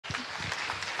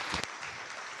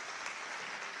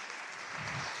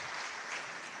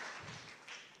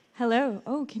Hello.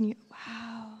 Oh, can you?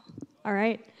 Wow. All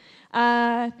right.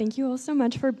 Thank you all so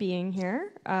much for being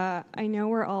here. I know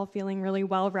we're all feeling really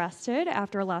well rested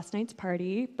after last night's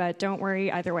party, but don't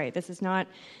worry either way. This is not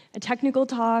a technical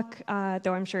talk,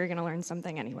 though I'm sure you're going to learn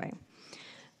something anyway.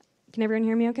 Can everyone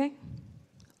hear me okay?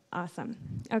 Awesome.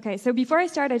 Okay, so before I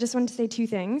start, I just wanted to say two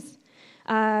things.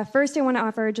 First, I want to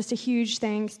offer just a huge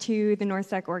thanks to the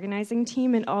NorthSec organizing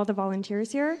team and all the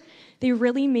volunteers here. They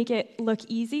really make it look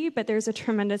easy, but there's a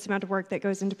tremendous amount of work that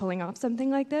goes into pulling off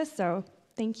something like this, so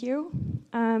thank you.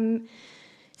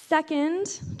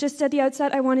 Second, just at the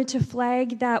outset, I wanted to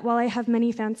flag that while I have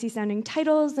many fancy-sounding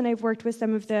titles and I've worked with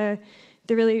some of the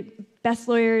really best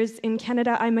lawyers in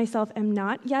Canada, I myself am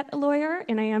not yet a lawyer,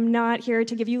 and I am not here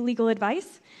to give you legal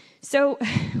advice. So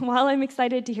while I'm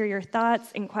excited to hear your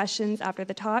thoughts and questions after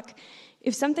the talk,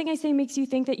 if something I say makes you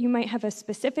think that you might have a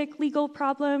specific legal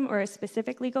problem or a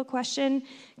specific legal question,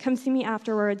 come see me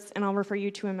afterwards and I'll refer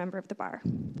you to a member of the bar.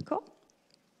 Cool?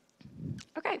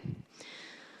 Okay.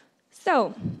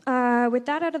 So with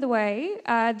that out of the way,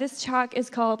 this talk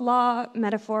is called Law,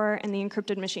 Metaphor, and the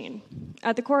Encrypted Machine.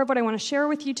 At the core of what I want to share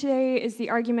with you today is the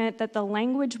argument that the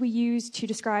language we use to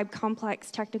describe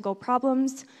complex technical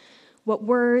problems, what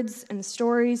words and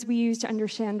stories we use to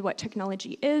understand what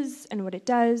technology is and what it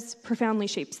does, profoundly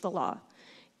shapes the law.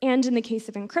 And in the case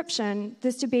of encryption,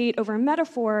 this debate over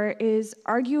metaphor is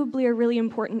arguably a really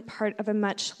important part of a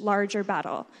much larger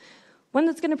battle, one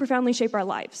that's going to profoundly shape our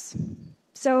lives.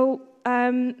 So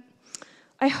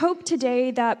I hope today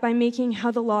that by making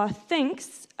how the law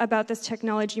thinks about this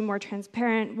technology more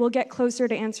transparent, we'll get closer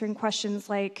to answering questions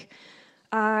like,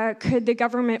 could the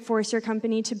government force your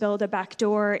company to build a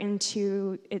backdoor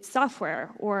into its software?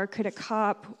 Or could a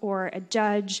cop or a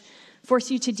judge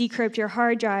force you to decrypt your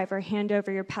hard drive or hand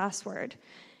over your password?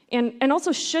 And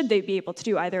also, should they be able to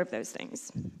do either of those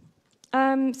things?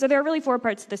 So there are really four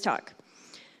parts to this talk.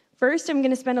 First, I'm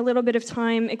going to spend a little bit of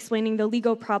time explaining the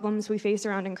legal problems we face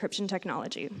around encryption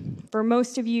technology. For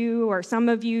most of you, or some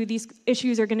of you, these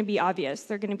issues are going to be obvious.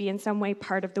 They're going to be in some way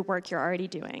part of the work you're already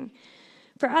doing.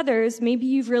 For others, maybe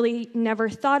you've really never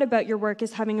thought about your work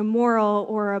as having a moral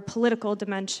or a political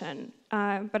dimension, but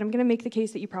I'm going to make the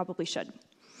case that you probably should.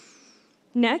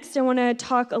 Next, I want to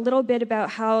talk a little bit about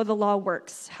how the law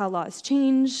works, how laws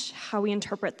change, how we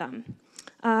interpret them.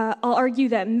 I'll argue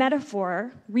that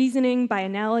metaphor, reasoning by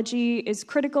analogy, is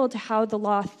critical to how the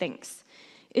law thinks.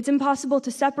 It's impossible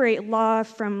to separate law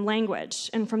from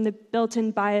language and from the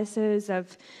built-in biases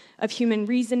of human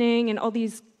reasoning and all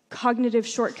these cognitive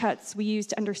shortcuts we use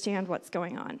to understand what's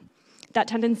going on. That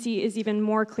tendency is even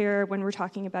more clear when we're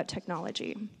talking about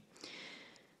technology.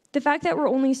 The fact that we're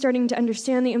only starting to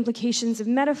understand the implications of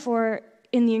metaphor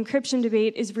in the encryption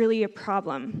debate is really a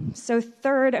problem. So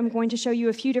third, I'm going to show you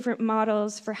a few different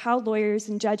models for how lawyers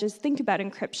and judges think about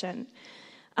encryption.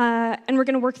 And we're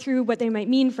going to work through what they might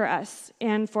mean for us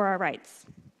and for our rights.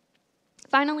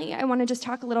 Finally, I want to just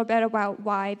talk a little bit about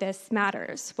why this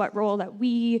matters, what role that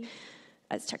we,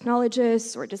 as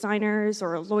technologists or designers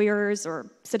or lawyers or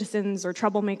citizens or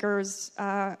troublemakers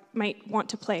might want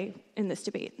to play in this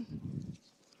debate.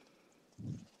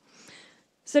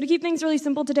 So to keep things really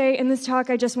simple today, in this talk,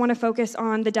 I just want to focus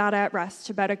on the data at rest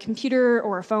about a computer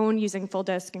or a phone using full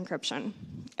disk encryption.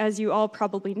 As you all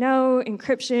probably know,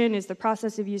 encryption is the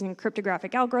process of using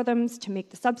cryptographic algorithms to make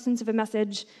the substance of a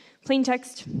message, plain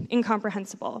text,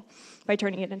 incomprehensible by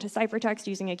turning it into ciphertext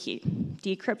using a key.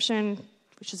 Decryption,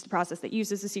 which is the process that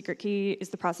uses the secret key, is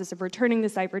the process of returning the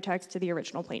ciphertext to the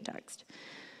original plaintext.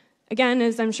 Again,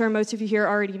 as I'm sure most of you here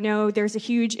already know, there's a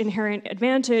huge inherent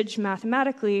advantage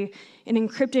mathematically in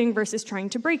encrypting versus trying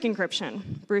to break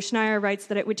encryption. Bruce Schneier writes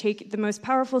that it would take the most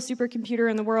powerful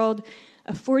supercomputer in the world,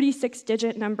 a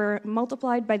 46-digit number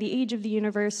multiplied by the age of the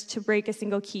universe, to break a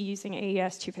single key using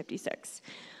AES 256.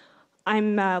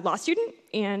 I'm a law student,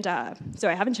 and so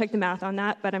I haven't checked the math on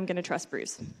that, but I'm going to trust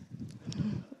Bruce.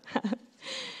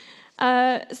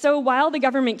 So while the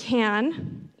government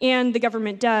can, and the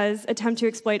government does, attempt to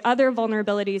exploit other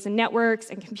vulnerabilities in networks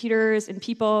and computers and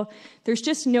people, there's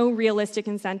just no realistic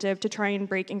incentive to try and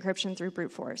break encryption through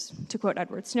brute force. To quote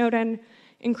Edward Snowden,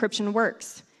 encryption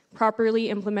works.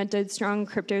 Properly implemented, strong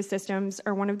crypto systems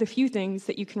are one of the few things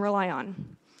that you can rely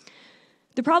on.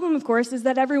 The problem, of course, is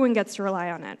that everyone gets to rely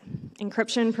on it.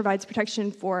 Encryption provides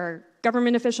protection for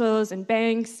government officials and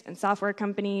banks and software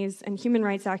companies and human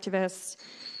rights activists,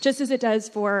 just as it does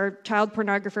for child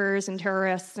pornographers and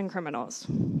terrorists and criminals.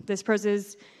 This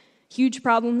poses huge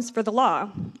problems for the law,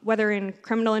 whether in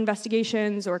criminal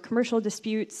investigations or commercial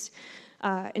disputes,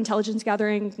 intelligence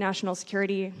gathering, national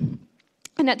security.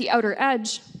 And at the outer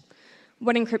edge,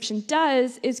 what encryption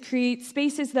does is create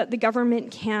spaces that the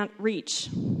government can't reach.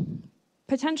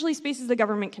 potentially spaces the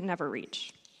government can never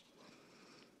reach.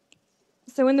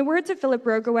 So in the words of Philip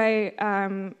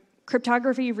Rogaway,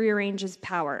 cryptography rearranges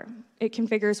power. It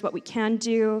configures what we can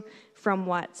do from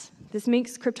what. This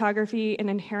makes cryptography an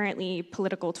inherently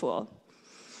political tool.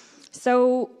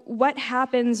 So what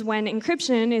happens when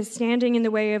encryption is standing in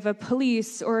the way of a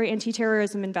police or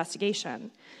anti-terrorism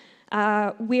investigation?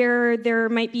 Where there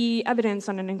might be evidence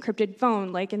on an encrypted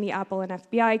phone, like in the Apple and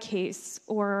FBI case,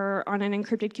 or on an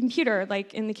encrypted computer,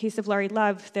 like in the case of Larry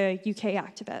Love, the UK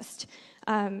activist,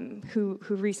 who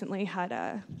recently had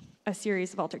a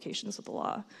series of altercations with the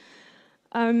law.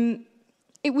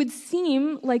 It would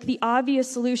seem like the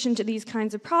obvious solution to these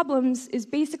kinds of problems is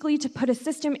basically to put a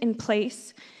system in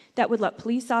place that would let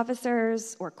police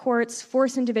officers or courts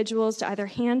force individuals to either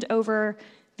hand over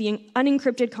the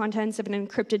unencrypted contents of an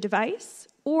encrypted device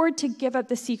or to give up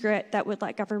the secret that would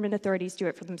let government authorities do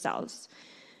it for themselves.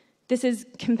 This is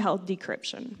compelled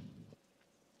decryption.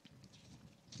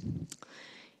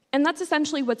 And that's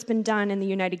essentially what's been done in the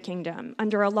United Kingdom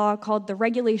under a law called the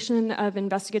Regulation of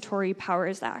Investigatory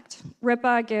Powers Act.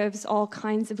 RIPA gives all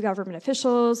kinds of government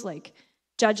officials, like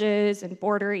judges and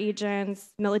border agents,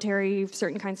 military,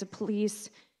 certain kinds of police,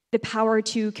 the power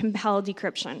to compel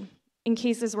decryption. In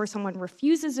cases where someone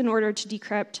refuses an order to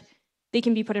decrypt, they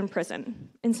can be put in prison,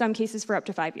 in some cases for up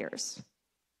to 5 years.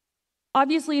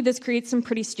 Obviously, this creates some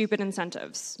pretty stupid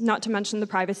incentives, not to mention the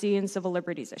privacy and civil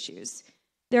liberties issues.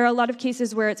 There are a lot of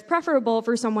cases where it's preferable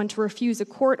for someone to refuse a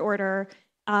court order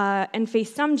and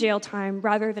face some jail time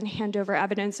rather than hand over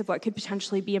evidence of what could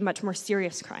potentially be a much more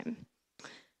serious crime.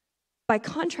 By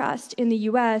contrast, in the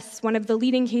US, one of the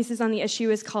leading cases on the issue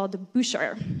is called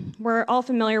Boucher. We're all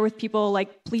familiar with people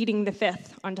like pleading the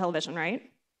fifth on television, right?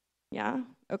 Yeah?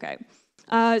 Okay.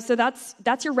 So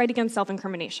that's your right against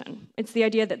self-incrimination. It's the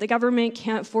idea that the government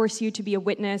can't force you to be a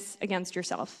witness against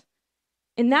yourself.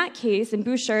 In that case, in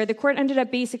Boucher, the court ended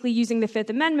up basically using the Fifth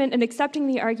Amendment and accepting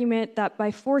the argument that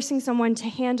by forcing someone to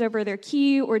hand over their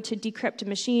key or to decrypt a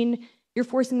machine, you're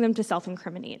forcing them to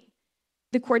self-incriminate.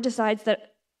 The court decides that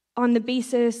on the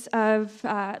basis of,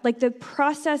 the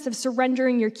process of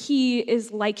surrendering your key is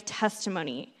like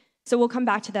testimony. So we'll come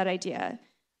back to that idea.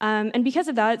 And because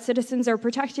of that, citizens are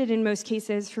protected in most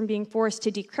cases from being forced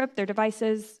to decrypt their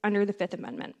devices under the Fifth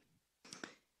Amendment.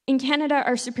 In Canada,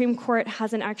 our Supreme Court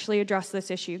hasn't actually addressed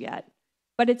this issue yet,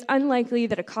 but it's unlikely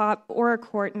that a cop or a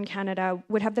court in Canada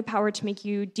would have the power to make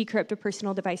you decrypt a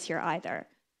personal device here either.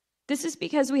 This is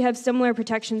because we have similar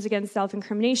protections against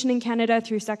self-incrimination in Canada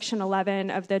through Section 11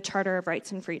 of the Charter of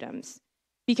Rights and Freedoms.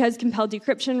 Because compelled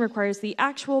decryption requires the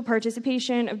actual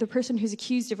participation of the person who's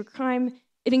accused of a crime,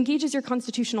 it engages your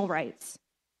constitutional rights.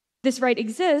 This right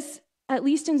exists, at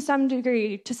least to some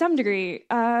degree,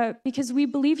 because we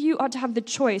believe you ought to have the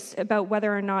choice about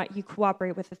whether or not you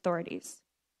cooperate with authorities.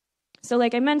 So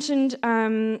like I mentioned,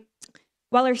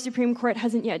 while our Supreme Court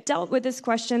hasn't yet dealt with this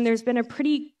question, there's been a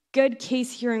pretty good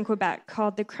case here in Quebec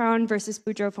called the Crown versus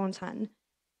Boudreaux-Fontaine.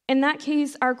 In that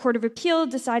case, our Court of Appeal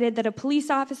decided that a police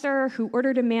officer who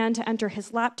ordered a man to enter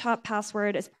his laptop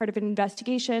password as part of an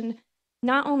investigation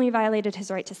not only violated his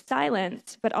right to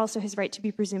silence, but also his right to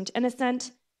be presumed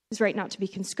innocent, his right not to be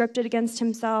conscripted against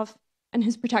himself, and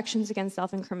his protections against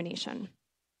self-incrimination.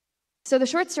 So the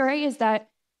short story is that,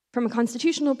 from a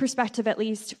constitutional perspective at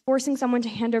least, forcing someone to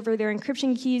hand over their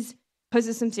encryption keys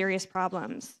poses some serious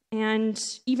problems. And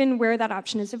even where that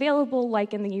option is available,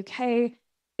 like in the UK,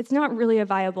 it's not really a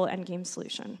viable endgame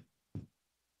solution.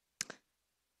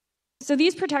 So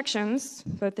these protections,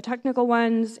 both the technical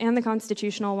ones and the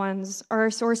constitutional ones, are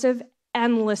a source of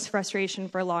endless frustration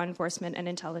for law enforcement and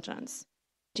intelligence.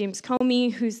 James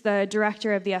Comey, who's the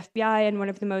director of the FBI and one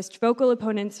of the most vocal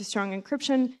opponents of strong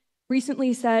encryption,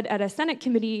 recently said at a Senate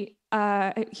committee,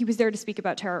 he was there to speak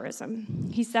about terrorism.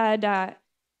 He said,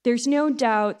 there's no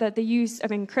doubt that the use of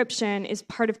encryption is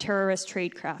part of terrorist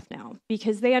tradecraft now,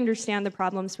 because they understand the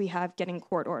problems we have getting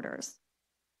court orders.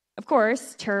 Of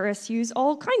course, terrorists use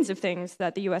all kinds of things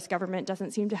that the US government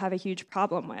doesn't seem to have a huge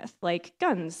problem with, like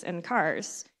guns and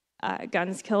cars.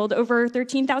 Guns killed over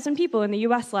 13,000 people in the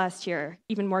US last year.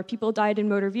 Even more people died in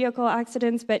motor vehicle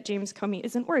accidents, but James Comey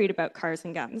isn't worried about cars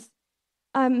and guns.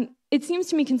 It seems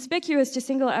to me conspicuous to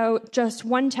single out just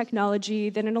one technology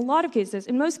that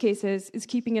in most cases, is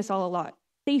keeping us all a lot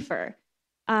safer.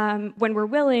 When we're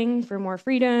willing for more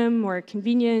freedom, more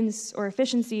convenience, or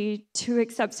efficiency to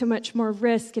accept so much more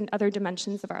risk in other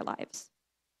dimensions of our lives.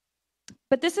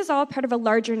 But this is all part of a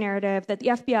larger narrative that the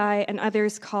FBI and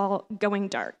others call going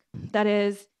dark. That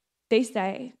is, they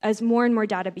say, as more and more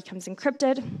data becomes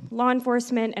encrypted, law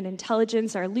enforcement and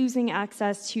intelligence are losing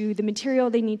access to the material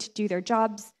they need to do their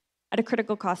jobs at a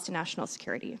critical cost to national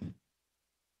security.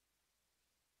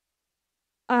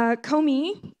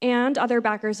 Comey and other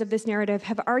backers of this narrative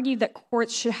have argued that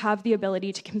courts should have the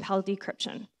ability to compel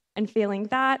decryption. And failing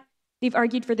that, they've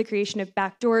argued for the creation of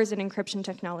backdoors in encryption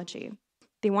technology.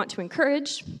 They want to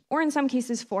encourage, or in some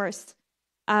cases force,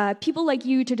 people like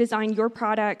you to design your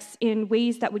products in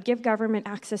ways that would give government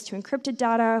access to encrypted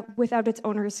data without its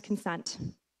owner's consent.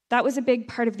 That was a big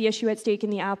part of the issue at stake in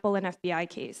the Apple and FBI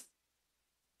case.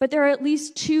 But there are at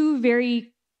least two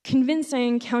very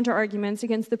convincing counter-arguments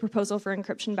against the proposal for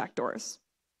encryption backdoors.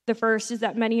 The first is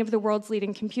that many of the world's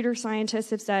leading computer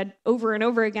scientists have said over and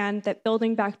over again that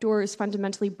building backdoors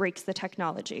fundamentally breaks the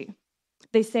technology.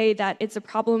 They say that it's a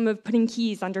problem of putting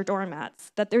keys under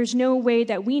doormats, that there's no way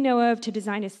that we know of to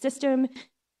design a system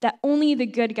that only the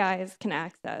good guys can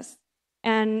access,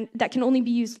 and that can only be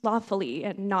used lawfully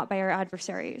and not by our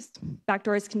adversaries.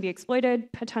 Backdoors can be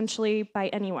exploited, potentially, by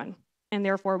anyone, and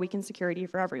therefore weaken security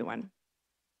for everyone.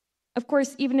 Of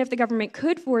course, even if the government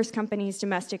could force companies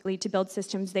domestically to build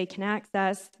systems they can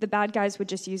access, the bad guys would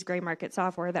just use gray market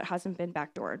software that hasn't been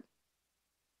backdoored.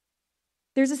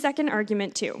 There's a second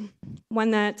argument, too,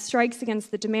 one that strikes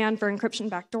against the demand for encryption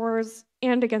backdoors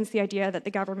and against the idea that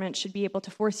the government should be able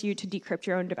to force you to decrypt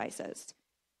your own devices.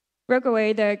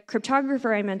 Rockaway, the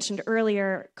cryptographer I mentioned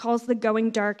earlier, calls the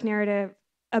going dark narrative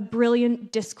a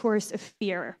brilliant discourse of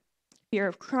fear. Fear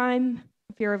of crime,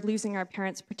 fear of losing our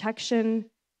parents' protection,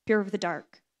 fear of the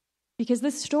dark. Because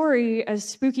this story, as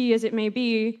spooky as it may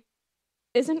be,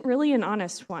 isn't really an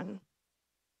honest one.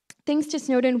 Thanks to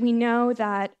Snowden, we know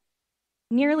that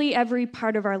nearly every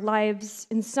part of our lives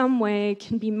in some way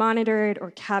can be monitored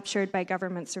or captured by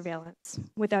government surveillance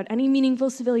without any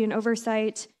meaningful civilian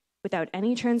oversight, without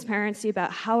any transparency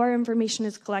about how our information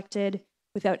is collected,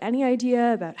 without any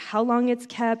idea about how long it's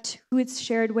kept, who it's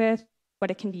shared with, what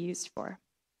it can be used for.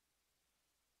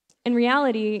 In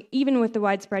reality, even with the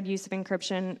widespread use of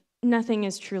encryption, nothing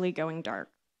is truly going dark.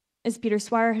 As Peter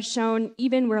Swire has shown,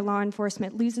 even where law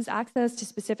enforcement loses access to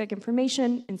specific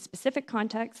information in specific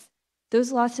contexts,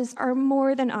 those losses are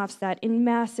more than offset in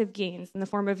massive gains in the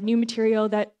form of new material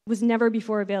that was never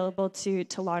before available to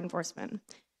law enforcement.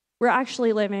 We're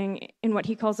actually living in what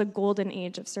he calls a golden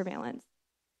age of surveillance.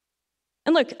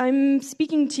 And look, I'm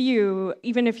speaking to you,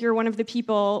 even if you're one of the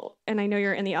people, and I know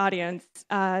you're in the audience,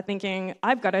 thinking,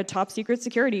 I've got a top secret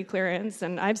security clearance,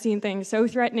 and I've seen things so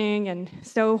threatening and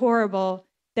so horrible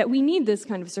that we need this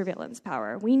kind of surveillance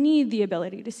power. We need the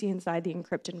ability to see inside the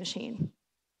encrypted machine.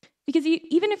 Because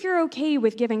even if you're okay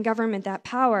with giving government that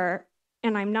power,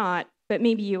 and I'm not, but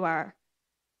maybe you are,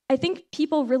 I think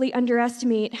people really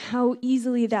underestimate how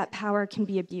easily that power can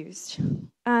be abused.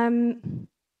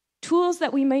 Tools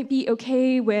that we might be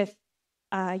okay with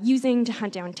using to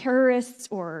hunt down terrorists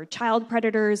or child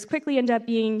predators quickly end up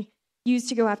being used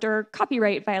to go after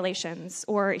copyright violations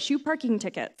or issue parking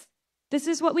tickets. This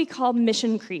is what we call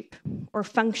mission creep or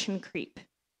function creep.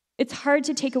 It's hard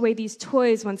to take away these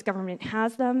toys once government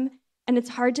has them, and it's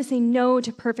hard to say no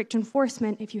to perfect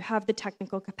enforcement if you have the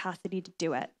technical capacity to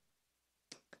do it.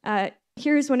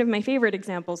 Here's one of my favorite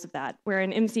examples of that, where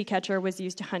an MC catcher was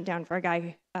used to hunt down for a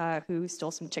guy who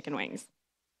stole some chicken wings.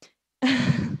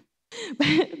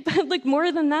 but look,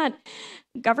 more than that,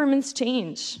 governments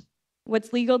change.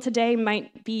 What's legal today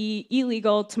might be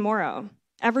illegal tomorrow.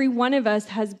 Every one of us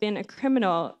has been a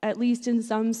criminal, at least in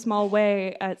some small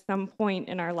way, at some point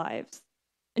in our lives.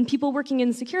 And people working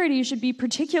in security should be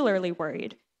particularly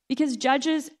worried, because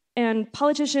judges and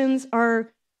politicians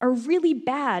are really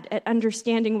bad at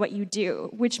understanding what you do,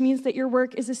 which means that your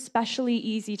work is especially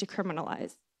easy to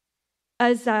criminalize.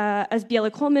 As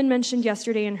Biela Coleman mentioned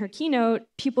yesterday in her keynote,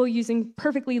 people using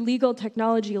perfectly legal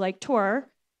technology like Tor,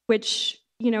 which,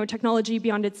 technology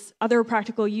beyond its other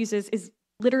practical uses is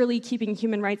literally keeping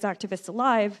human rights activists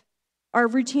alive, are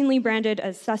routinely branded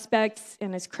as suspects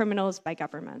and as criminals by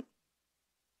government.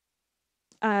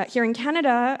 Here in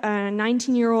Canada, a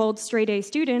 19-year-old straight-A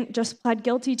student just pled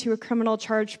guilty to a criminal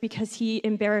charge because he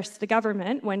embarrassed the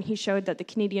government when he showed that the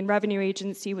Canadian Revenue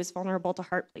Agency was vulnerable to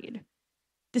heartbleed.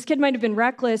 This kid might have been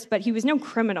reckless, but he was no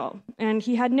criminal, and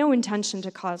he had no intention to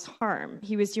cause harm.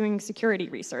 He was doing security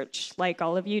research, like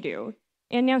all of you do,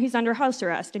 and now he's under house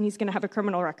arrest, and he's going to have a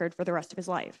criminal record for the rest of his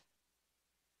life.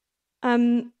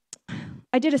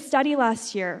 I did a study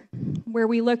last year where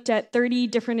we looked at 30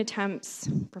 different attempts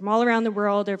from all around the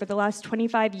world over the last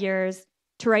 25 years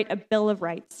to write a Bill of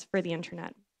Rights for the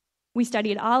internet. We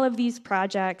studied all of these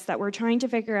projects that were trying to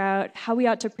figure out how we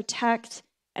ought to protect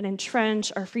and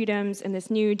entrench our freedoms in this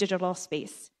new digital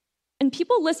space. And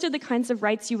people listed the kinds of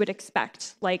rights you would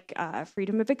expect, like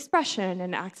freedom of expression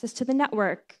and access to the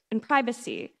network and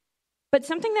privacy. But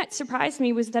something that surprised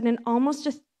me was that in almost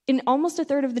In almost a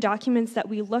third of the documents that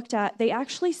we looked at, they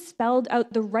actually spelled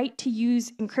out the right to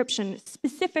use encryption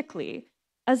specifically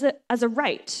as a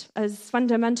right, as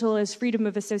fundamental as freedom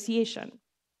of association.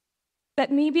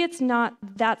 But maybe it's not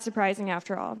that surprising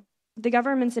after all. The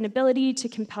government's inability to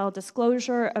compel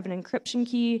disclosure of an encryption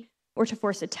key or to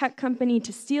force a tech company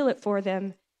to steal it for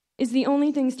them is the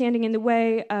only thing standing in the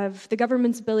way of the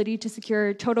government's ability to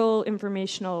secure total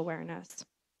informational awareness.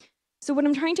 So what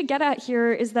I'm trying to get at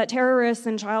here is that terrorists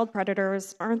and child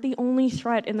predators aren't the only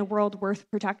threat in the world worth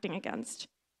protecting against.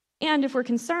 And if we're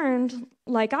concerned,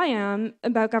 like I am,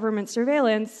 about government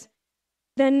surveillance,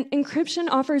 then encryption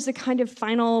offers a kind of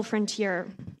final frontier,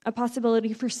 a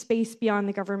possibility for space beyond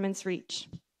the government's reach.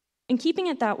 And keeping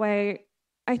it that way,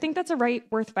 I think that's a right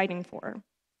worth fighting for.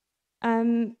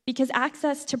 Because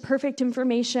access to perfect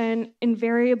information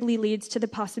invariably leads to the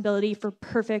possibility for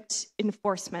perfect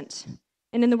enforcement.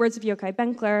 And in the words of Yochai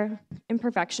Benkler,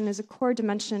 imperfection is a core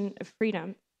dimension of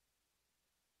freedom.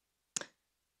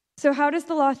 So how does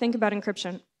the law think about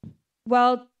encryption?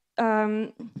 Well,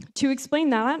 to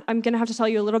explain that, I'm going to have to tell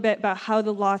you a little bit about how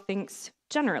the law thinks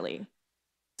generally.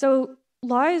 So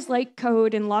law is like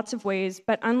code in lots of ways,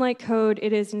 but unlike code,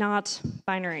 it is not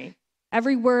binary.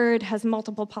 Every word has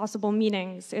multiple possible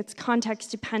meanings. It's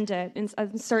context-dependent, it's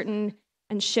uncertain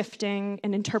and shifting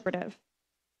and interpretive.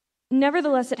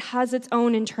 Nevertheless, it has its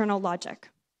own internal logic.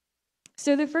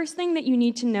 So the first thing that you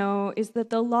need to know is that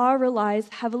the law relies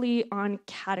heavily on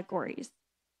categories.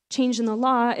 Change in the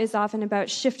law is often about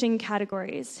shifting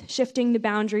categories, shifting the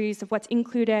boundaries of what's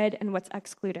included and what's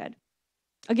excluded.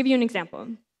 I'll give you an example.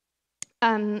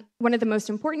 One of the most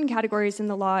important categories in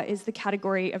the law is the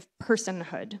category of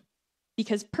personhood,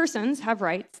 because persons have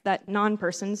rights that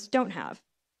non-persons don't have.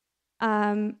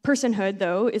 Personhood,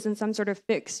 though, isn't some sort of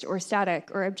fixed or static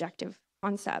or objective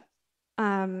concept.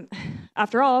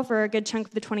 After all, for a good chunk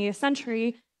of the 20th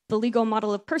century, the legal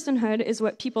model of personhood is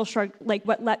what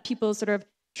let people sort of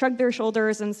shrug their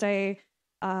shoulders and say,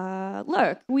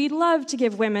 look, we'd love to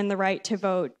give women the right to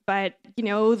vote, but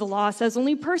the law says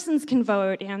only persons can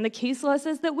vote, and the case law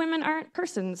says that women aren't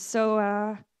persons,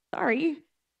 so sorry.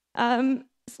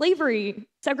 Slavery,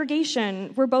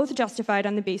 segregation were both justified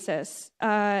on the basis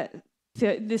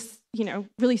this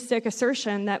really sick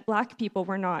assertion that Black people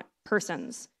were not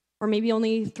persons, or maybe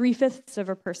only 3/5 of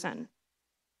a person.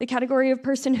 The category of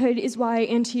personhood is why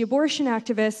anti-abortion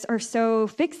activists are so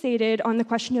fixated on the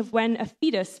question of when a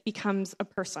fetus becomes a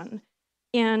person,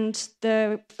 and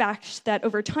the fact that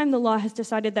over time the law has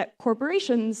decided that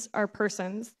corporations are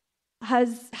persons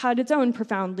has had its own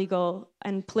profound legal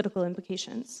and political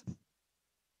implications.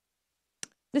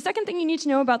 The second thing you need to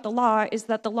know about the law is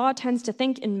that the law tends to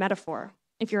think in metaphor.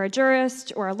 If you're a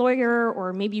jurist or a lawyer,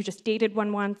 or maybe you just dated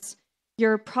one once,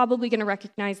 you're probably going to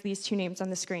recognize these two names on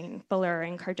the screen, Fuller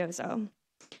and Cardozo.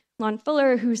 Lon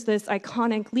Fuller, who's this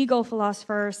iconic legal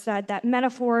philosopher, said that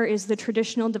metaphor is the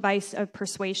traditional device of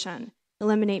persuasion.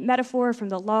 Eliminate metaphor from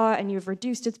the law and you've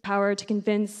reduced its power to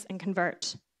convince and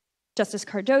convert. Justice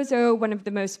Cardozo, one of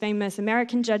the most famous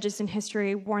American judges in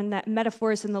history, warned that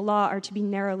metaphors in the law are to be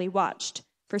narrowly watched.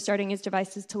 For starting as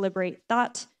devices to liberate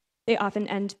thought, they often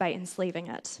end by enslaving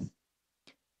it.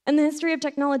 And the history of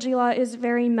technology law is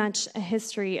very much a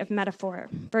history of metaphor.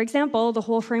 For example, the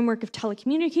whole framework of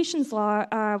telecommunications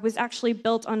law was actually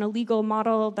built on a legal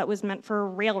model that was meant for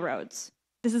railroads.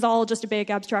 This is all just a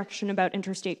big abstraction about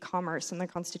interstate commerce in the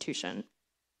Constitution.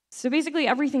 So basically,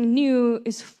 everything new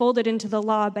is folded into the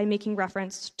law by making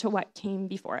reference to what came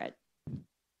before it.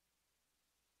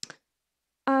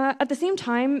 At the same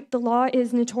time, the law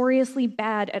is notoriously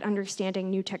bad at understanding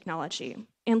new technology,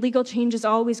 and legal change is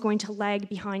always going to lag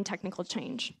behind technical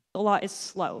change. The law is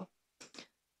slow.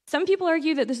 Some people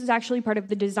argue that this is actually part of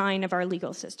the design of our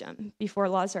legal system. Before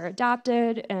laws are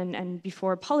adopted and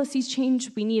before policies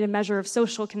change, we need a measure of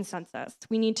social consensus.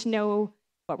 We need to know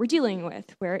what we're dealing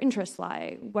with, where interests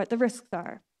lie, what the risks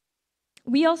are.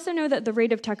 We also know that the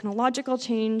rate of technological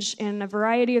change in a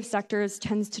variety of sectors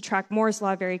tends to track Moore's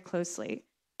law very closely,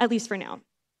 at least for now.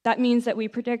 That means that we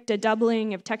predict a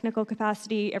doubling of technical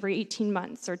capacity every 18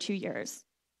 months or 2 years.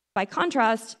 By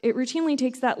contrast, it routinely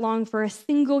takes that long for a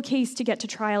single case to get to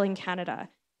trial in Canada,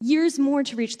 years more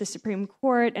to reach the Supreme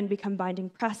Court and become binding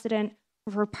precedent,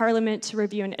 or for Parliament to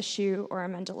review an issue or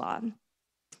amend a law.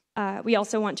 We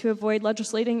also want to avoid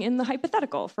legislating in the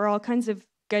hypothetical for all kinds of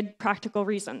good practical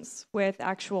reasons, with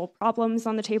actual problems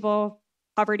on the table,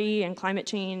 poverty and climate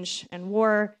change and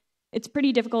war. It's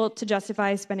pretty difficult to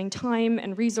justify spending time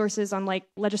and resources on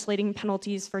legislating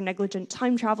penalties for negligent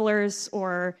time travelers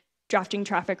or drafting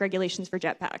traffic regulations for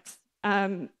jetpacks.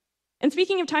 And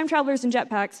speaking of time travelers and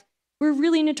jetpacks, we're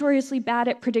really notoriously bad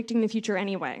at predicting the future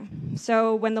anyway.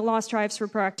 So when the law strives for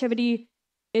proactivity,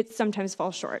 it sometimes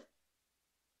falls short.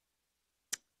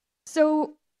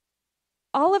 So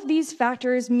all of these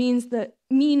factors mean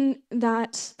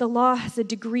that the law has a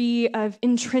degree of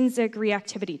intrinsic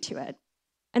reactivity to it.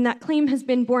 And that claim has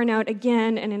been borne out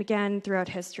again and again throughout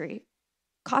history.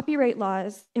 Copyright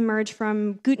laws emerged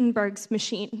from Gutenberg's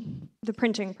machine, the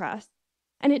printing press,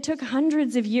 and it took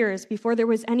hundreds of years before there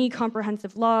was any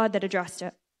comprehensive law that addressed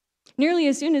it. Nearly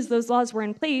as soon as those laws were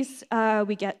in place,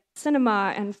 we get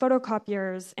cinema and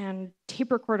photocopiers and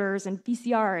tape recorders and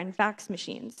VCR and fax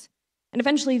machines, and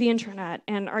eventually the internet,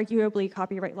 and arguably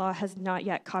copyright law has not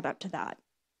yet caught up to that.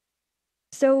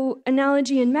 So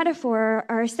analogy and metaphor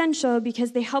are essential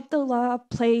because they help the law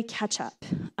play catch-up.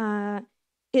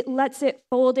 It lets it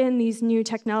fold in these new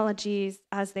technologies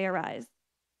as they arise.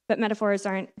 But metaphors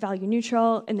aren't value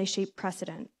neutral and they shape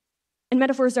precedent. And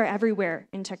metaphors are everywhere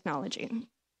in technology.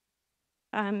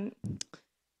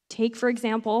 Take, for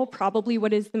example, probably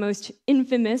what is the most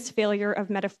infamous failure of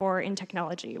metaphor in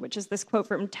technology, which is this quote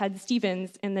from Ted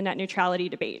Stevens in the net neutrality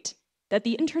debate, that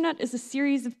the internet is a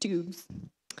series of tubes.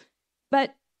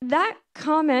 But that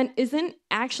comment isn't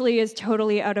actually as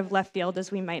totally out of left field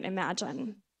as we might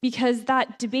imagine, because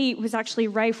that debate was actually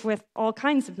rife with all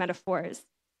kinds of metaphors,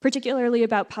 particularly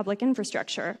about public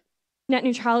infrastructure. Net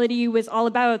neutrality was all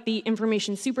about the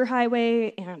information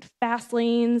superhighway and fast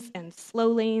lanes and slow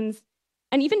lanes,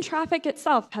 and even traffic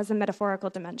itself has a metaphorical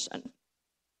dimension.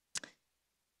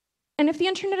 And if the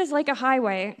internet is like a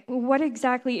highway, what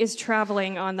exactly is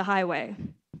traveling on the highway?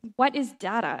 What is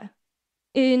data?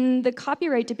 In the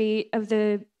copyright debate of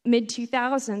the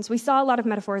mid-2000s, we saw a lot of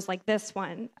metaphors like this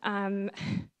one. And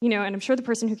I'm sure the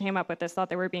person who came up with this thought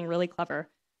they were being really clever.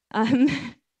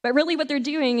 But really what they're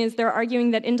doing is they're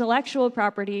arguing that intellectual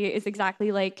property is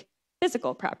exactly like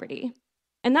physical property.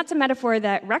 And that's a metaphor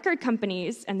that record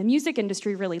companies and the music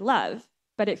industry really love,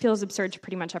 but it feels absurd to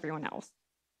pretty much everyone else.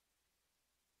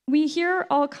 We hear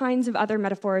all kinds of other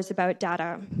metaphors about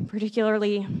data,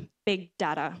 particularly big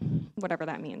data, whatever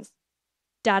that means.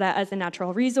 Data as a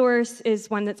natural resource is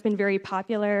one that's been very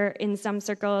popular in some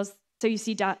circles. So you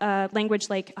see language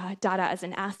like data as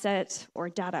an asset or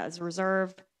data as a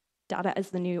reserve, data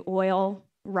as the new oil,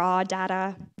 raw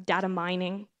data, data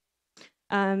mining.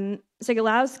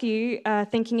 Zagorowski,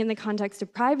 thinking in the context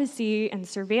of privacy and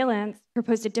surveillance,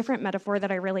 proposed a different metaphor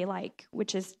that I really like,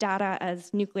 which is data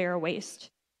as nuclear waste.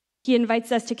 He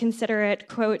invites us to consider it,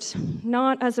 quote,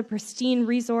 not as a pristine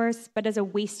resource, but as a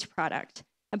waste product,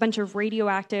 a bunch of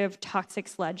radioactive, toxic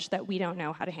sludge that we don't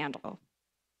know how to handle.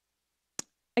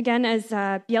 Again, as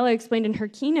Biela explained in her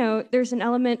keynote, there's an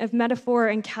element of metaphor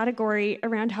and category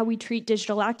around how we treat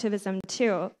digital activism,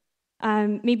 too.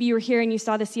 Maybe you were here and you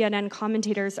saw the CNN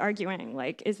commentators arguing,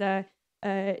 like, is a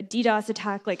DDoS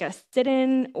attack like a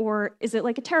sit-in, or is it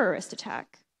like a terrorist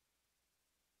attack?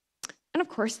 And of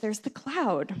course, there's the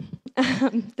cloud,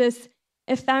 this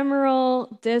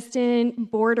ephemeral,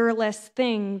 distant, borderless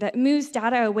thing that moves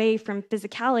data away from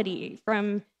physicality,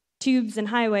 from tubes and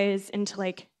highways into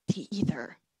like the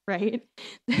ether, right?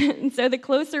 And so the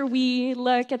closer we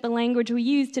look at the language we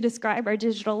use to describe our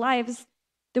digital lives,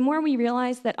 the more we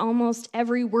realize that almost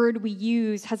every word we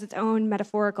use has its own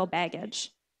metaphorical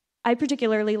baggage. I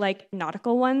particularly like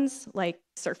nautical ones, like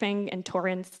surfing and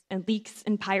torrents and leaks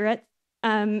and pirates.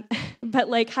 But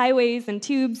like highways and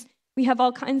tubes, we have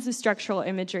all kinds of structural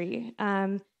imagery.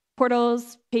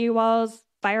 Portals, paywalls,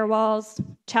 firewalls,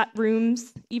 chat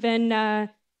rooms, even the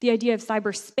idea of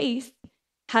cyberspace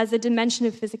has a dimension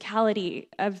of physicality,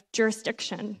 of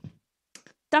jurisdiction.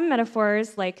 Some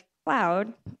metaphors, like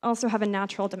cloud, also have a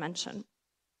natural dimension.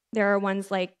 There are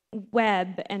ones like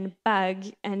web and bug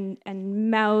and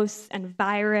mouse and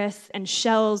virus and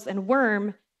shells and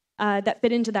worm that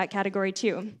fit into that category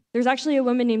too. There's actually a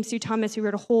woman named Sue Thomas who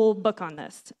wrote a whole book on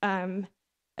this. As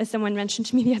someone mentioned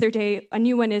to me the other day, a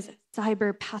new one is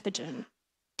cyber pathogen.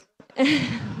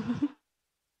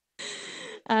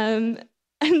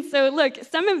 And so look,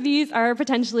 some of these are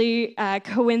potentially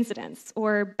coincidence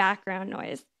or background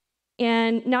noise.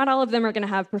 And not all of them are going to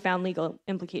have profound legal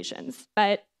implications,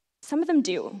 but some of them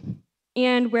do.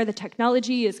 And where the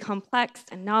technology is complex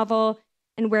and novel,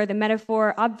 and where the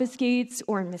metaphor obfuscates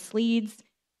or misleads,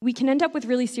 we can end up with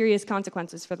really serious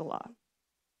consequences for the law.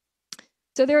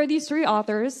 So there are these three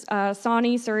authors,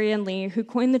 Sani, Suri, and Lee, who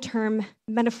coined the term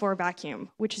metaphor vacuum,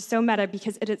 which is so meta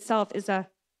because it itself is a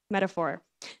metaphor.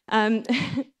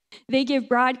 They give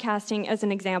broadcasting as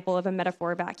an example of a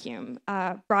metaphor vacuum.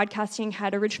 Broadcasting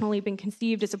had originally been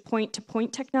conceived as a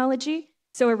point-to-point technology,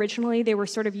 so originally they were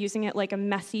sort of using it like a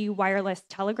messy wireless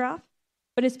telegraph.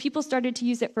 But as people started to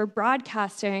use it for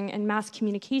broadcasting and mass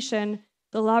communication,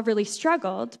 the law really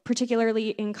struggled, particularly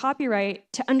in copyright,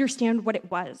 to understand what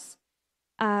it was.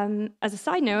 As a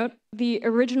side note, the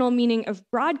original meaning of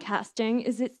broadcasting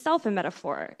is itself a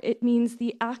metaphor. It means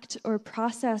the act or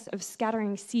process of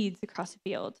scattering seeds across a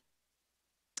field.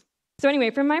 So anyway,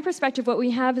 from my perspective, what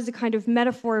we have is a kind of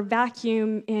metaphor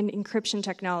vacuum in encryption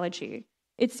technology.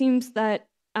 It seems that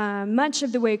much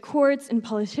of the way courts and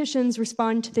politicians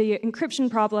respond to the encryption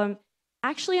problem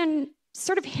actually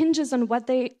sort of hinges on what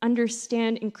they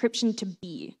understand encryption to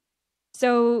be.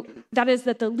 So that is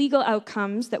that the legal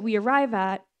outcomes that we arrive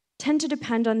at tend to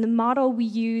depend on the model we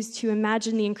use to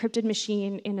imagine the encrypted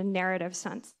machine in a narrative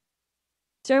sense.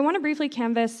 So I want to briefly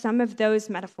canvass some of those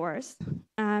metaphors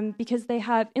because they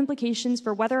have implications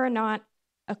for whether or not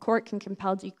a court can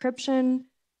compel decryption,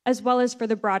 as well as for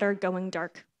the broader going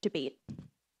dark debate.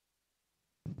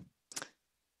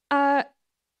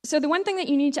 So the one thing that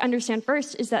you need to understand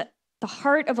first is that the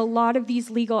heart of a lot of these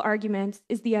legal arguments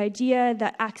is the idea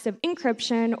that acts of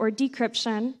encryption or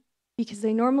decryption, because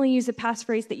they normally use a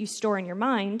passphrase that you store in your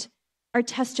mind, are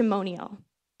testimonial,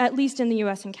 at least in the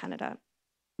US and Canada.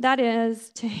 That is,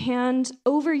 to hand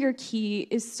over your key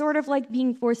is sort of like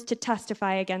being forced to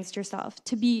testify against yourself,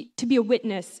 to be a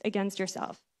witness against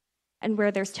yourself. And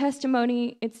where there's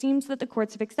testimony, it seems that the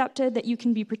courts have accepted that you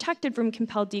can be protected from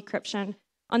compelled decryption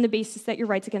on the basis that your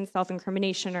rights against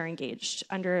self-incrimination are engaged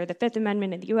under the Fifth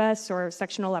Amendment in the US or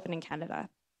Section 11 in Canada.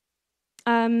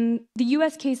 The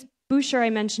US case Boucher I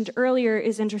mentioned earlier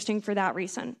is interesting for that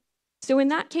reason. So in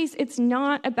that case, it's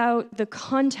not about the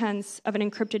contents of an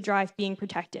encrypted drive being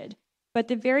protected, but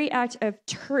the very act of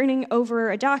turning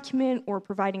over a document or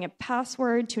providing a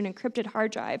password to an encrypted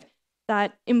hard drive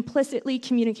that implicitly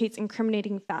communicates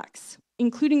incriminating facts,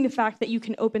 including the fact that you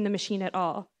can open the machine at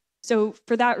all. So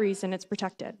for that reason, it's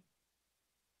protected.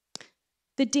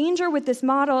 The danger with this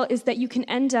model is that you can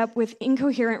end up with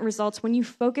incoherent results when you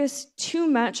focus too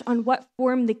much on what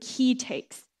form the key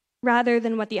takes, rather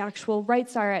than what the actual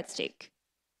rights are at stake.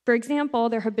 For example,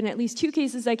 there have been at least 2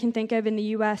 cases I can think of in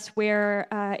the US where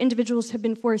individuals have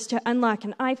been forced to unlock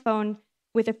an iPhone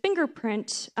with a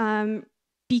fingerprint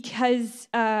because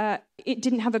it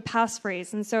didn't have a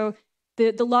passphrase. And so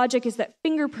the logic is that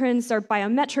fingerprints are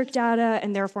biometric data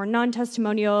and therefore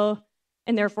non-testimonial,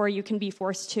 and therefore you can be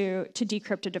forced to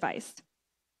decrypt a device.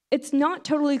 It's not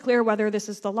totally clear whether this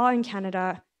is the law in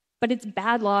Canada, but it's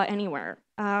bad law anywhere.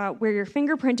 Where your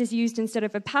fingerprint is used instead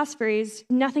of a passphrase,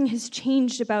 nothing has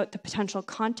changed about the potential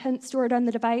content stored on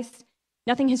the device.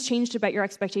 Nothing has changed about your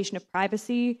expectation of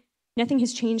privacy. Nothing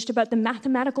has changed about the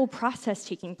mathematical process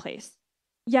taking place.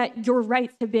 Yet your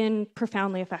rights have been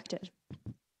profoundly affected.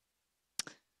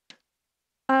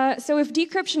 So if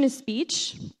decryption is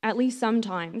speech, at least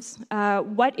sometimes,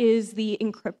 what is the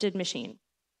encrypted machine?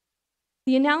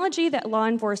 The analogy that law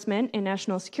enforcement and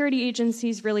national security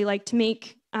agencies really like to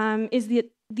make is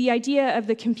the idea of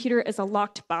the computer as a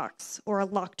locked box or a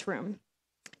locked room.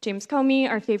 James Comey,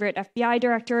 our favorite FBI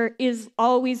director, is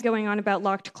always going on about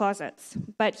locked closets,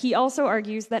 but he also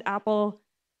argues that Apple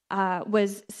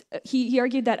he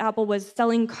argued that Apple was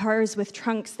selling cars with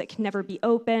trunks that can never be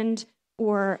opened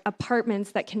or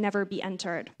apartments that can never be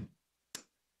entered.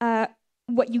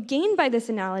 What you gain by this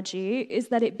analogy is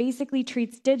that it basically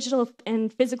treats digital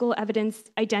and physical evidence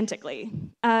identically.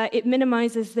 It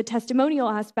minimizes the testimonial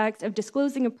aspects of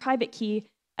disclosing a private key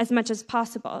as much as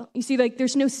possible. You see,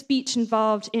 there's no speech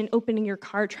involved in opening your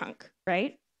car trunk,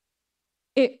 right?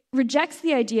 It rejects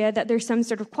the idea that there's some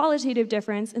sort of qualitative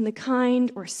difference in the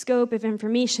kind or scope of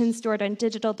information stored on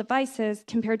digital devices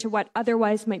compared to what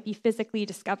otherwise might be physically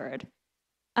discovered.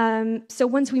 So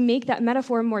once we make that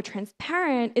metaphor more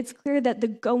transparent, it's clear that the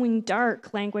going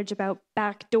dark language about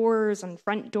back doors and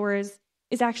front doors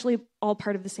is actually all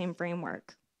part of the same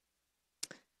framework.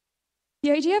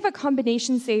 The idea of a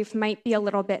combination safe might be a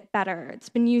little bit better. It's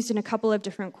been used in a couple of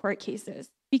different court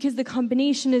cases because the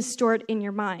combination is stored in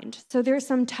your mind. So there's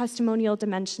some testimonial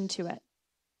dimension to it.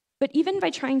 But even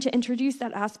by trying to introduce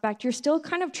that aspect, you're still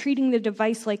kind of treating the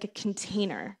device like a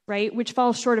container, right? Which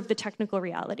falls short of the technical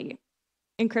reality.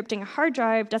 Encrypting a hard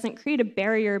drive doesn't create a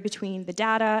barrier between the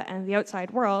data and the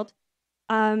outside world,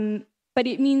 but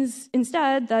it means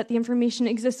instead that the information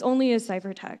exists only as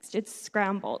ciphertext. It's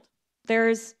scrambled.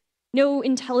 There's no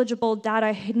intelligible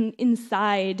data hidden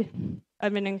inside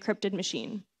of an encrypted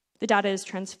machine. The data is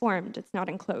transformed. It's not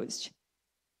enclosed.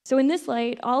 So in this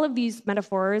light, all of these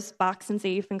metaphors, box and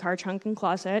safe and car trunk and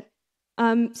closet,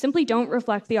 simply don't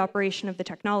reflect the operation of the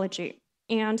technology.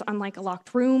 And unlike a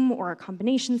locked room or a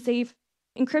combination safe,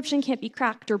 encryption can't be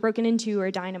cracked or broken into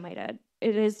or dynamited.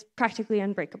 It is practically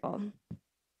unbreakable.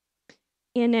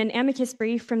 In an amicus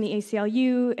brief from the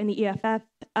ACLU and the EFF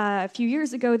a few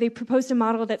years ago, they proposed a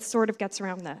model that sort of gets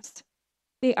around this.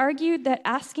 They argued that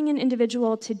asking an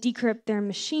individual to decrypt their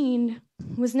machine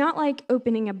was not like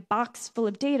opening a box full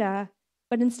of data,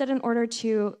 but instead in order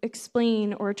to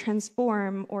explain or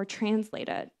transform or translate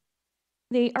it.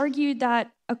 They argued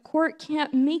that a court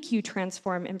can't make you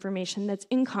transform information that's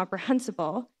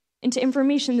incomprehensible into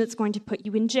information that's going to put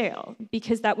you in jail,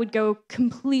 because that would go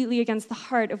completely against the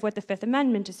heart of what the Fifth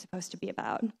Amendment is supposed to be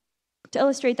about. To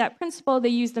illustrate that principle, they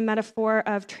use the metaphor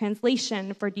of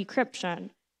translation for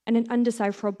decryption and an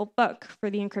undecipherable book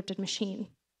for the encrypted machine.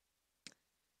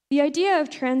 The idea of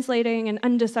translating an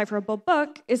undecipherable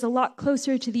book is a lot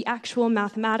closer to the actual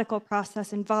mathematical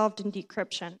process involved in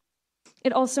decryption.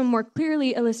 It also more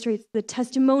clearly illustrates the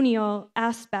testimonial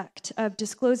aspect of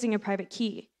disclosing a private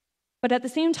key. But at the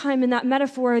same time, in that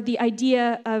metaphor, the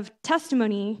idea of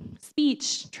testimony,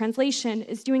 speech, translation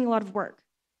is doing a lot of work.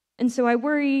 And so I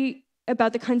worry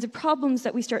about the kinds of problems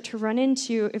that we start to run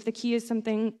into if the key is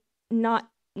something not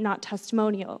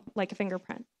testimonial, like a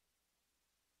fingerprint.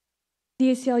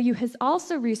 The ACLU has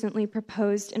also recently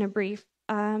proposed in a brief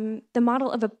the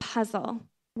model of a puzzle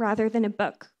rather than a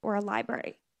book or a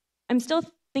library. I'm still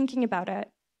thinking about it,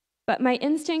 but my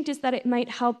instinct is that it might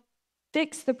help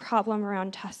fix the problem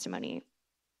around testimony.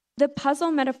 The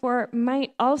puzzle metaphor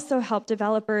might also help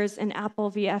developers in Apple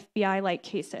v. FBI-like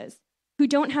cases who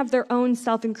don't have their own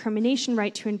self-incrimination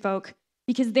right to invoke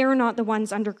because they're not the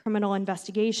ones under criminal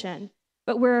investigation,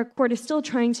 but where a court is still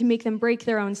trying to make them break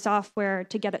their own software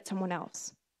to get at someone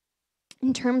else.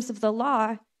 In terms of the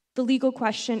law, the legal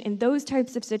question in those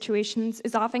types of situations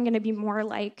is often going to be more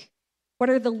like, what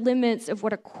are the limits of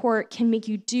what a court can make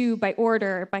you do by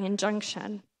order, by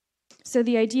injunction? So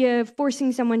the idea of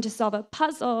forcing someone to solve a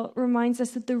puzzle reminds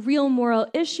us that the real moral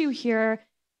issue here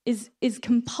is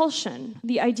compulsion,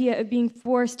 the idea of being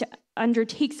forced to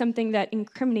undertake something that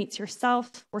incriminates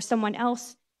yourself or someone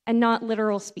else, and not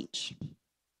literal speech.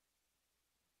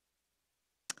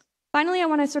 Finally, I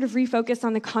want to sort of refocus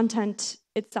on the content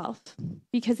itself,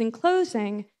 because in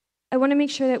closing, I want to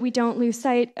make sure that we don't lose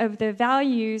sight of the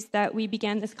values that we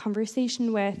began this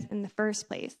conversation with in the first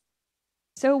place.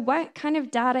 So what kind of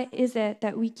data is it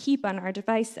that we keep on our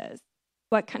devices?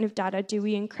 What kind of data do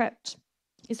we encrypt?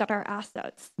 Is that our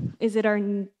assets? Is it our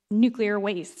nuclear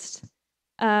waste?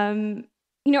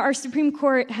 Our Supreme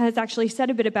Court has actually said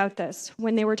a bit about this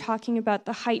when they were talking about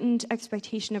the heightened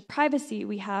expectation of privacy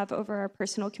we have over our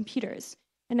personal computers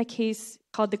in a case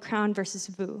called the Crown versus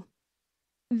Vu.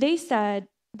 They said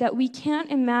that we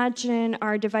can't imagine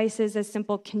our devices as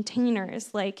simple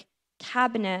containers like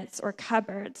cabinets or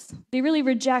cupboards. They really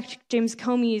reject James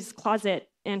Comey's closet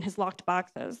and his locked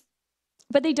boxes.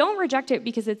 But they don't reject it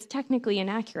because it's technically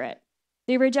inaccurate.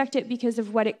 They reject it because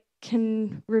of what it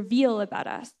can reveal about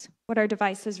us, what our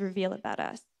devices reveal about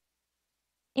us.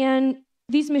 And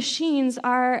these machines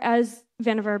are, as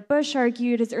Vannevar Bush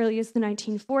argued as early as the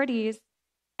 1940s,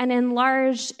 an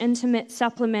enlarged, intimate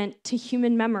supplement to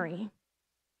human memory.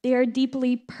 They are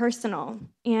deeply personal,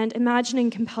 and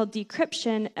imagining compelled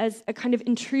decryption as a kind of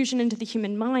intrusion into the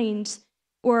human mind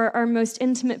or our most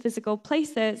intimate physical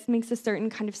places makes a certain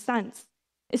kind of sense,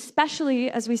 especially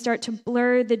as we start to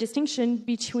blur the distinction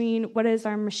between what is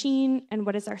our machine and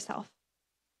what is ourself.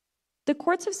 The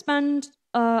courts have spent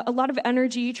a lot of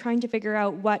energy trying to figure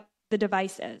out what the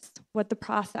device is, what the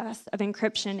process of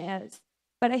encryption is.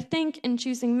 But I think in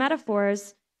choosing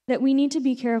metaphors, that we need to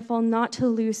be careful not to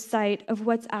lose sight of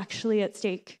what's actually at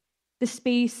stake. The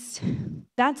space,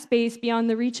 that space beyond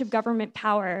the reach of government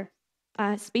power,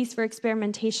 space for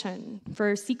experimentation,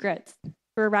 for secrets,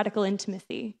 for radical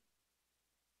intimacy.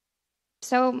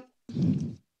 So,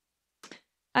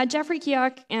 Jeffrey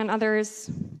Keogh and others,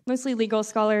 mostly legal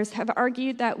scholars, have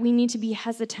argued that we need to be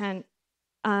hesitant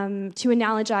to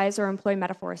analogize or employ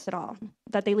metaphors at all,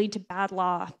 that they lead to bad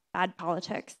law, bad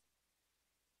politics.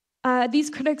 These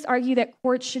critics argue that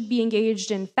courts should be engaged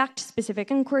in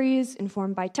fact-specific inquiries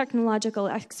informed by technological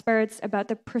experts about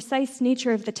the precise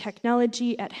nature of the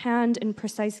technology at hand in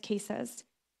precise cases.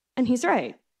 And he's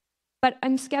right. But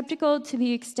I'm skeptical to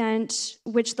the extent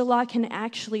which the law can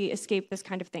actually escape this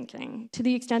kind of thinking, to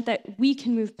the extent that we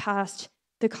can move past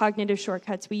the cognitive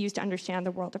shortcuts we use to understand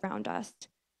the world around us.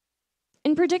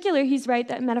 In particular, he's right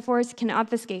that metaphors can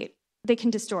obfuscate, they can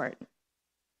distort.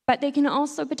 But they can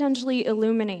also potentially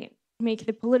illuminate, make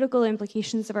the political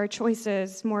implications of our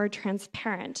choices more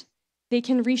transparent. They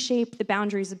can reshape the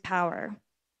boundaries of power.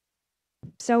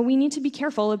 So we need to be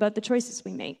careful about the choices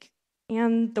we make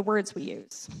and the words we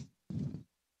use.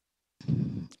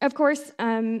 Of course,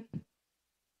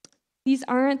 these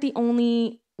aren't the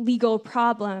only legal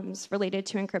problems related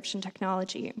to encryption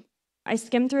technology. I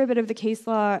skimmed through a bit of the case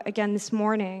law again this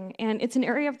morning, and it's an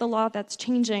area of the law that's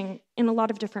changing in a lot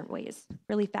of different ways,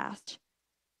 really fast.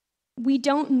 We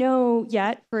don't know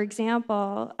yet, for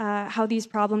example, how these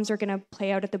problems are going to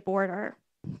play out at the border.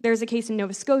 There's a case in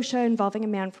Nova Scotia involving a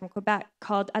man from Quebec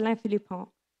called Alain Philippon.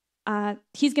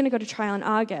 He's going to go to trial in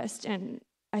August, and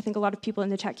I think a lot of people in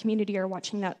the tech community are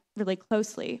watching that really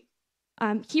closely.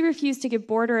 He refused to give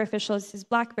border officials his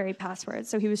BlackBerry password,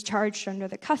 so he was charged under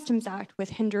the Customs Act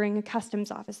with hindering a customs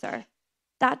officer.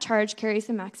 That charge carries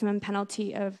a maximum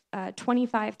penalty of a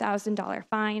 $25,000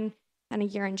 fine and a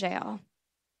year in jail.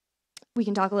 We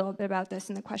can talk a little bit about this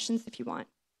in the questions if you want.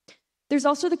 There's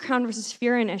also the Crown versus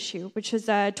Fearon issue, which is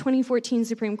a 2014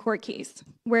 Supreme Court case,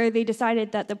 where they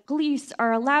decided that the police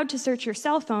are allowed to search your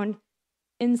cell phone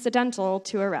incidental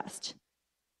to arrest.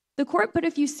 The court put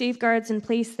a few safeguards in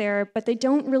place there, but they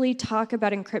don't really talk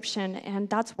about encryption, and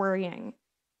that's worrying.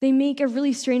 They make a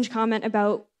really strange comment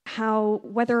about how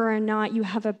whether or not you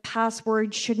have a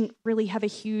password shouldn't really have a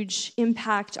huge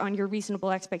impact on your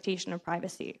reasonable expectation of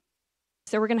privacy.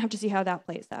 So we're going to have to see how that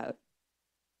plays out.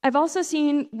 I've also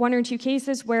seen one or two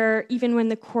cases where even when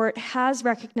the court has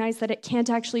recognized that it can't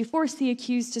actually force the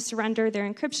accused to surrender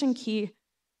their encryption key,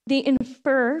 they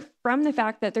infer from the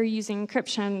fact that they're using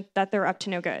encryption that they're up to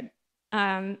no good.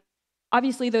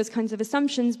 Obviously, those kinds of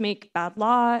assumptions make bad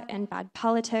law and bad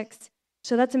politics,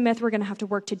 so that's a myth we're going to have to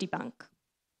work to debunk.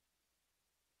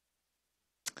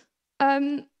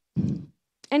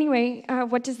 Anyway,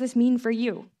 what does this mean for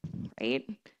you, right?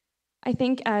 I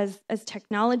think as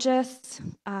technologists,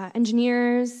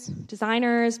 engineers,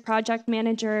 designers, project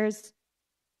managers,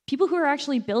 people who are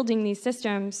actually building these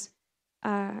systems,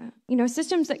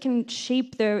 systems that can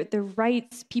shape the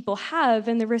rights people have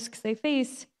and the risks they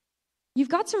face, you've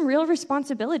got some real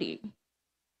responsibility.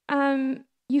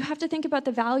 You have to think about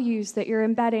the values that you're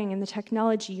embedding in the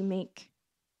technology you make.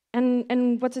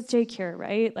 And what's at stake here,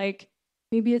 right? Like,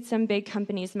 maybe it's some big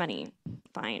company's money,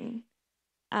 fine.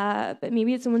 But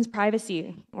maybe it's someone's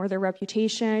privacy, or their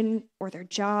reputation, or their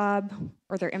job,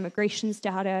 or their immigration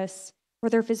status, or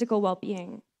their physical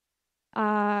well-being.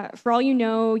 For all you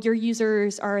know, your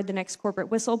users are the next corporate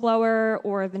whistleblower,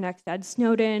 or the next Ed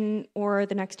Snowden, or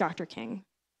the next Dr. King.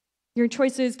 Your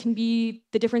choices can be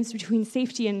the difference between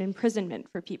safety and imprisonment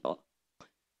for people.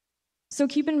 So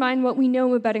keep in mind what we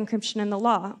know about encryption in the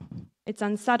law. It's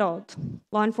unsettled.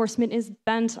 Law enforcement is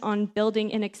bent on building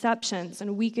in exceptions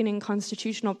and weakening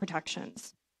constitutional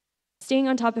protections. Staying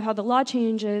on top of how the law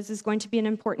changes is going to be an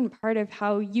important part of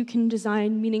how you can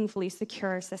design meaningfully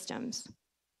secure systems.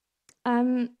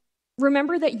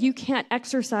 Remember that you can't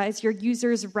exercise your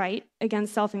user's right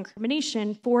against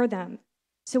self-incrimination for them.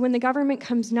 So when the government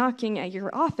comes knocking at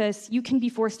your office, you can be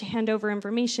forced to hand over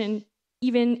information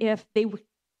even if they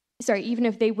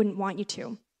wouldn't want you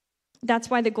to.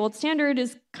 That's why the gold standard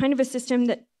is kind of a system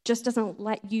that just doesn't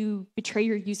let you betray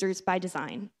your users by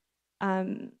design.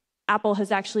 Apple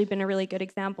has actually been a really good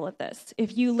example of this.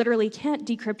 If you literally can't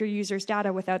decrypt your users'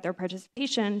 data without their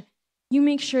participation, you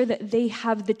make sure that they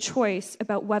have the choice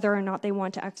about whether or not they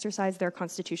want to exercise their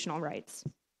constitutional rights.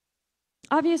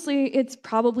 Obviously, it's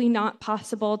probably not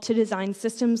possible to design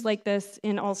systems like this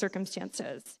in all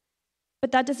circumstances.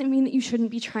 But that doesn't mean that you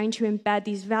shouldn't be trying to embed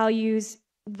these values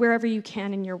wherever you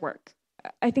can in your work.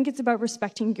 I think it's about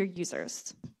respecting your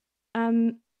users.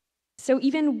 So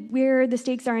even where the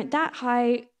stakes aren't that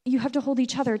high, you have to hold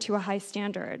each other to a high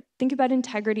standard. Think about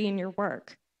integrity in your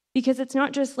work, because it's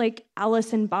not just like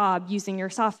Alice and Bob using your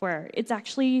software. It's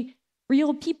actually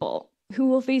real people who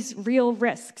will face real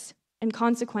risks and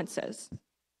consequences.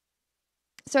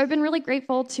 So I've been really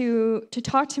grateful to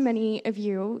talk to many of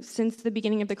you since the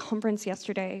beginning of the conference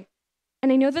yesterday.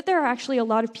 And I know that there are actually a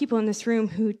lot of people in this room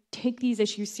who take these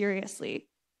issues seriously,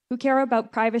 who care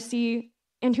about privacy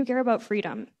and who care about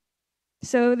freedom.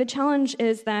 So the challenge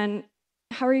is then,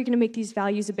 how are you going to make these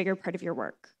values a bigger part of your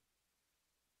work?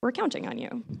 We're counting on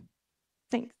you.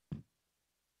 Thanks.